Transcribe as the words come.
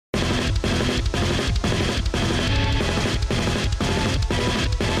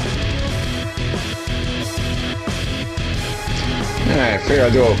figure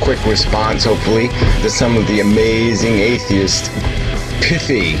I'll do a quick response, hopefully, to some of the amazing atheist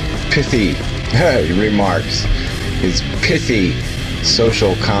pithy remarks. His pithy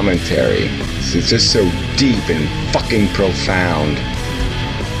social commentary. It's just so deep and fucking profound.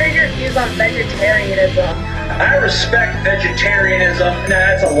 What are your views on vegetarianism? I respect vegetarianism. No,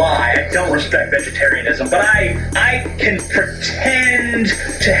 that's a lie. I don't respect vegetarianism, but I can pretend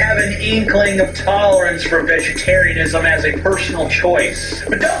to have an inkling of tolerance for vegetarianism as a personal choice.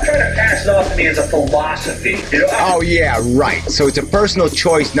 But don't try to pass it off to me as a philosophy. You know? Oh yeah, right. So it's a personal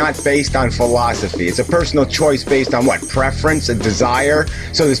choice not based on philosophy. It's a personal choice based on what? Preference, a desire?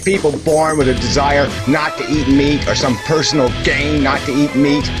 So there's people born with a desire not to eat meat or some personal gain not to eat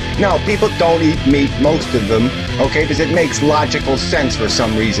meat. No, people don't eat meat, most of them, okay, because it makes logical sense for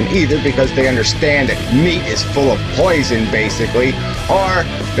some reason. Either because they understand that meat is full of poison, basically, or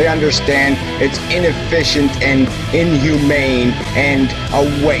they understand it's inefficient and inhumane and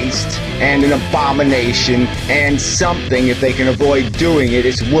a waste and an abomination and something, if they can avoid doing it,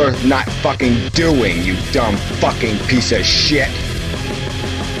 it's worth not fucking doing, you dumb fucking piece of shit.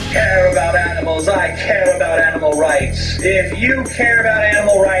 Care about animals, I care about animal rights. If you care about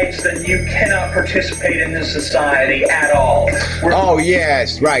animal rights, then you cannot participate in this society at all. Oh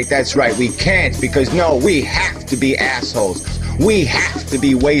yes, right, that's right, we can't, because no, we have to be assholes. We have to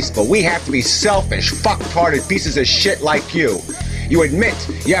be wasteful. We have to be selfish, fuck-hearted pieces of shit like you. You admit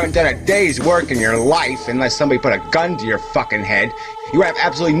you haven't done a day's work in your life unless somebody put a gun to your fucking head. You have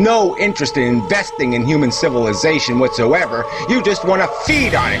absolutely no interest in investing in human civilization whatsoever. You just want to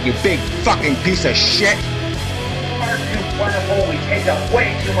feed on it, you big fucking piece of shit. Far too plentiful, we take up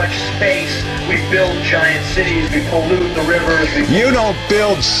way too much space, we build giant cities, we pollute the rivers, You don't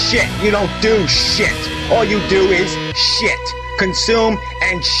build shit, you don't do shit. All you do is shit. Consume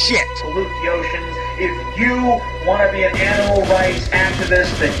and shit. Pollute the oceans. If you want to be an animal rights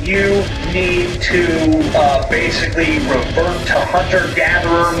activist, then you need to basically revert to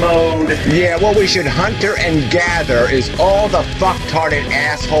hunter-gatherer mode. Yeah, what we should hunter and gather is all the fucked-hearted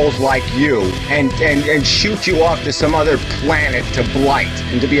assholes like you and shoot you off to some other planet to blight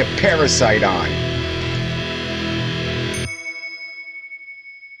and to be a parasite on.